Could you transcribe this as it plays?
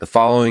The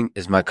following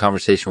is my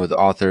conversation with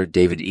author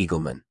David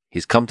Eagleman.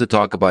 He's come to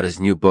talk about his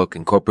new book,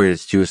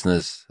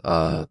 Incestuousness,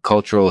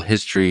 Cultural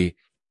History.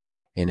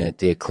 In it,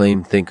 the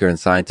acclaimed thinker and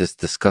scientist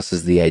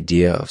discusses the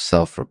idea of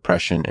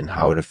self-repression and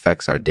how it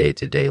affects our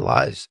day-to-day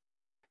lives.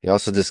 He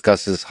also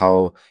discusses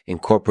how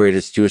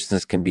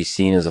incorporatedness can be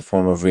seen as a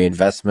form of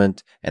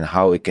reinvestment and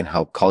how it can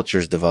help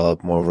cultures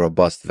develop more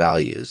robust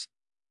values.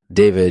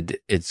 David,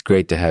 it's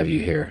great to have you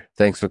here.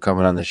 Thanks for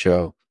coming on the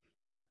show.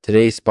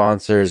 Today's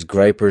sponsor is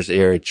Gripers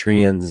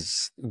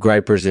Eritreans.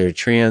 Gripers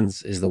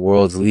Eritreans is the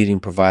world's leading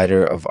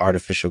provider of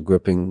artificial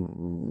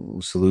gripping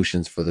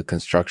solutions for the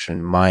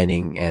construction,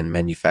 mining, and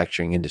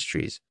manufacturing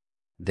industries.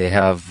 They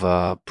have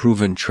a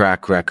proven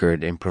track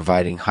record in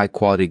providing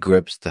high-quality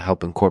grips to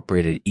help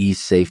incorporate ease,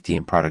 safety,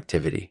 and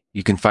productivity.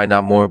 You can find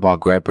out more about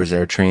Gripers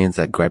Eritreans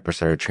at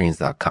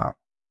griperseritreans.com.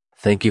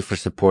 Thank you for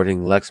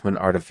supporting Lexman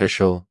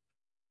Artificial.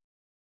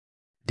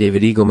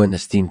 David Eagleman,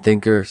 esteemed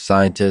thinker,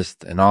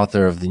 scientist, and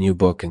author of the new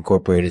book,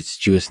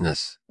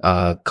 Incestuousness,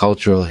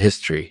 Cultural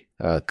History.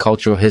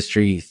 Cultural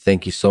History,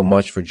 thank you so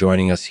much for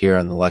joining us here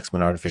on the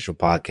Lexman Artificial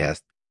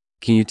Podcast.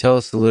 Can you tell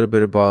us a little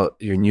bit about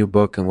your new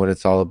book and what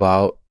it's all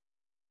about?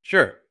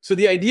 Sure. So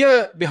the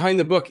idea behind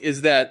the book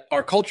is that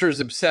our culture is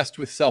obsessed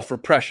with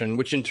self-repression,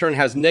 which in turn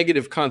has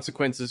negative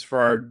consequences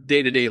for our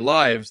day-to-day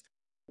lives.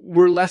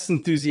 We're less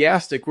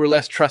enthusiastic, we're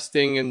less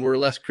trusting, and we're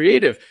less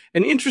creative.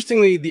 And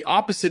interestingly, the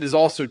opposite is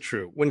also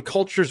true. When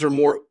cultures are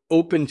more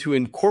open to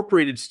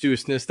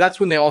incorporatedness, that's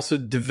when they also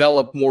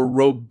develop more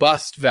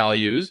robust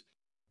values.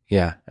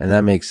 Yeah, and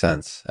that makes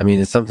sense. I mean,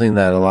 it's something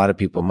that a lot of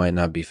people might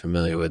not be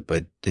familiar with,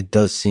 but it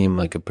does seem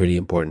like a pretty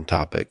important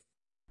topic.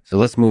 So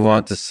let's move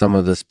on to some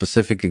of the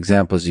specific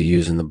examples you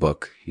use in the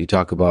book. You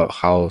talk about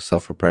how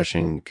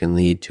self-repression can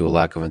lead to a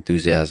lack of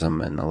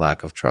enthusiasm and a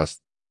lack of trust.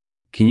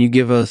 Can you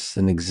give us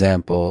an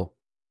example?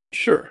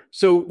 Sure.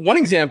 So one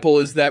example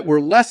is that we're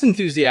less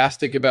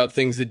enthusiastic about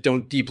things that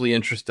don't deeply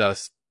interest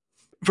us.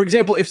 For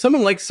example, if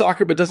someone likes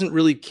soccer but doesn't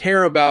really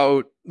care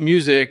about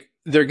music,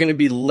 they're going to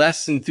be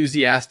less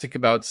enthusiastic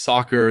about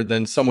soccer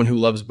than someone who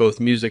loves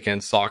both music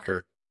and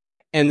soccer.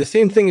 And the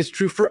same thing is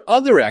true for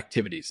other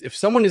activities. If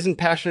someone isn't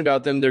passionate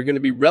about them, they're going to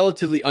be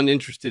relatively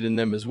uninterested in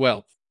them as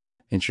well.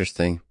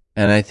 Interesting.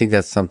 And I think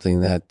that's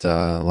something that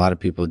a lot of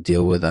people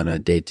deal with on a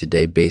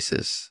day-to-day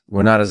basis.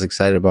 We're not as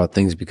excited about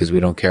things because we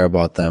don't care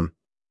about them.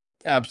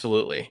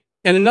 Absolutely.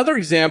 And another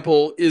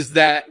example is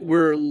that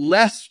we're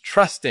less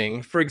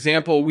trusting. For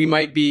example, we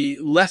might be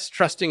less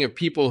trusting of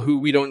people who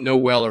we don't know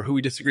well or who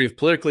we disagree with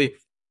politically,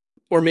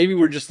 or maybe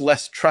we're just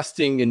less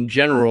trusting in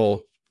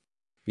general.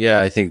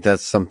 Yeah, I think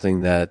that's something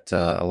that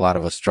a lot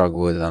of us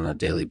struggle with on a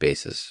daily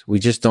basis. We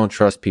just don't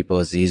trust people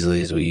as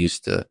easily as we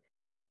used to.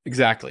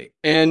 Exactly.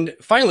 And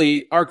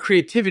finally, our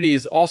creativity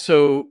is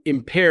also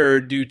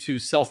impaired due to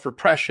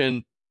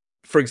self-repression.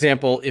 For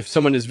example, if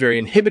someone is very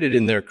inhibited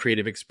in their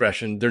creative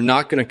expression, they're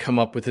not going to come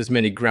up with as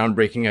many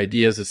groundbreaking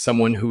ideas as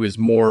someone who is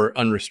more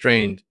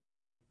unrestrained.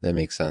 That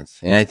makes sense.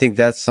 And I think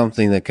that's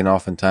something that can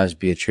oftentimes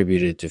be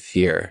attributed to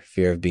fear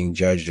of being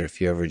judged or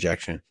fear of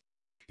rejection.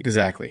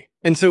 Exactly.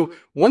 And so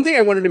one thing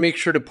I wanted to make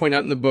sure to point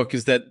out in the book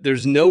is that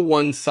there's no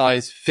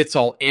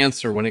one-size-fits-all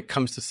answer when it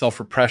comes to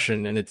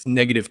self-repression and its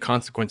negative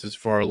consequences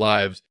for our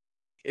lives.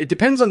 It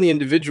depends on the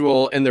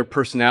individual and their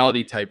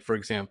personality type, for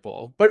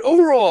example. But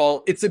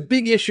overall, it's a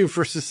big issue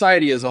for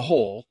society as a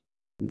whole.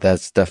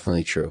 That's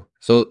definitely true.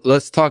 So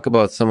let's talk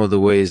about some of the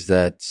ways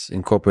that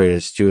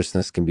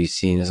incorporatedness can be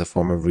seen as a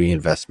form of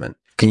reinvestment.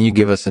 Can you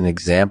give us an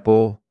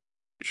example?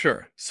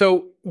 Sure.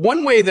 So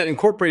one way that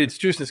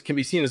incorporatedness can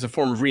be seen as a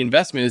form of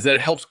reinvestment is that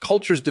it helps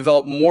cultures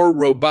develop more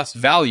robust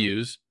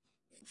values.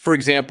 For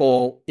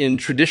example, in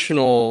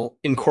traditional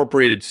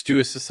incorporated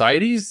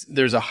societies,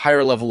 there's a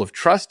higher level of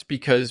trust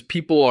because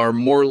people are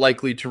more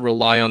likely to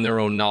rely on their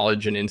own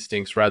knowledge and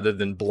instincts rather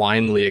than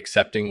blindly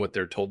accepting what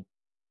they're told.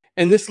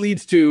 And this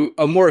leads to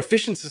a more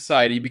efficient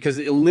society because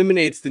it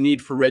eliminates the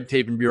need for red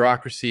tape and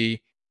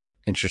bureaucracy.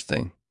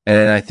 Interesting.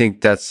 And I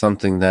think that's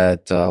something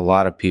that a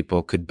lot of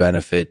people could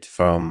benefit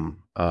from,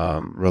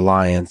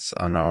 reliance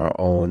on our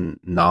own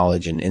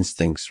knowledge and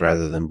instincts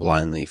rather than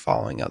blindly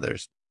following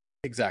others.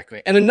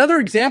 Exactly. And another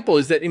example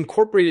is that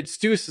incorporated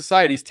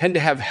societies tend to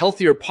have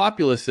healthier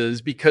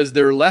populaces because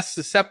they're less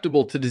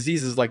susceptible to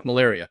diseases like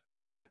malaria.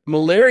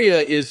 Malaria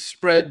is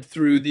spread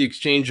through the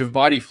exchange of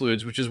body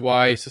fluids, which is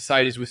why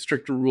societies with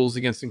stricter rules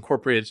against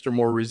incorporated are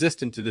more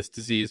resistant to this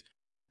disease.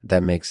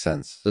 That makes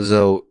sense.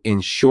 So in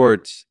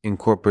short,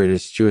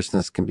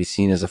 incorporatedness can be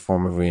seen as a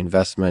form of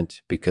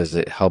reinvestment because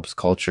it helps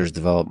cultures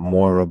develop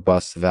more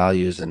robust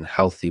values and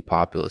healthy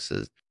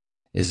populaces.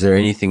 Is there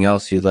anything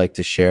else you'd like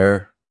to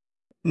share?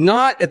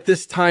 Not at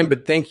this time,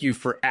 but thank you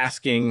for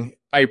asking.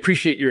 I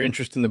appreciate your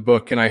interest in the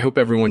book, and I hope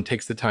everyone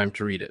takes the time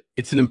to read it.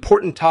 It's an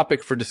important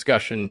topic for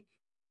discussion.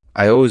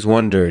 I always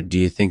wonder, do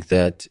you think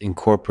that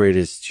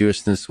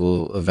incorporatedness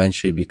will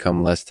eventually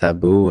become less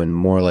taboo and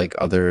more like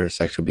other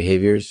sexual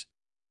behaviors?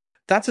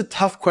 That's a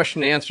tough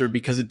question to answer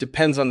because it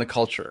depends on the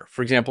culture.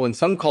 For example, in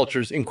some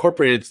cultures,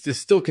 incorporated is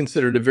still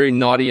considered a very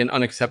naughty and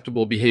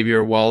unacceptable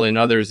behavior, while in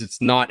others,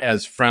 it's not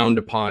as frowned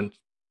upon.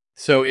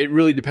 So it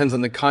really depends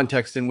on the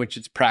context in which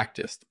it's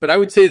practiced. But I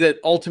would say that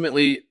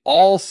ultimately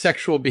all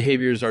sexual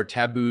behaviors are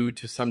taboo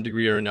to some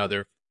degree or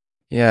another.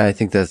 Yeah, I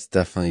think that's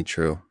definitely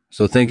true.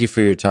 So thank you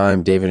for your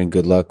time, David, and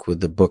good luck with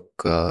the book.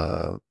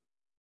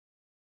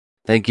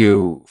 Thank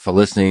you for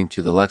listening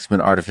to the Lexman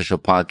Artificial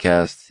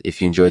Podcast.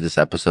 If you enjoyed this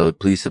episode,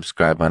 please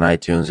subscribe on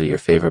iTunes or your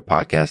favorite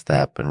podcast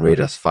app and rate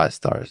us 5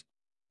 stars.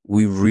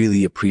 We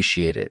really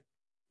appreciate it.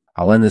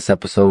 I'll end this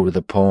episode with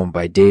a poem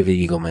by David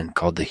Eagleman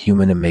called The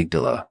Human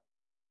Amygdala.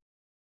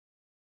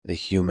 The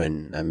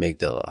human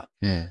amygdala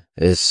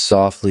is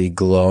softly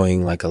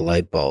glowing like a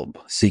light bulb,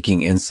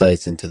 seeking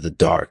insights into the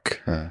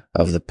dark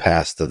of the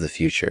past, of the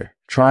future,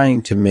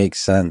 trying to make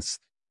sense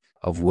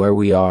of where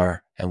we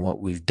are and what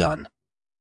we've done.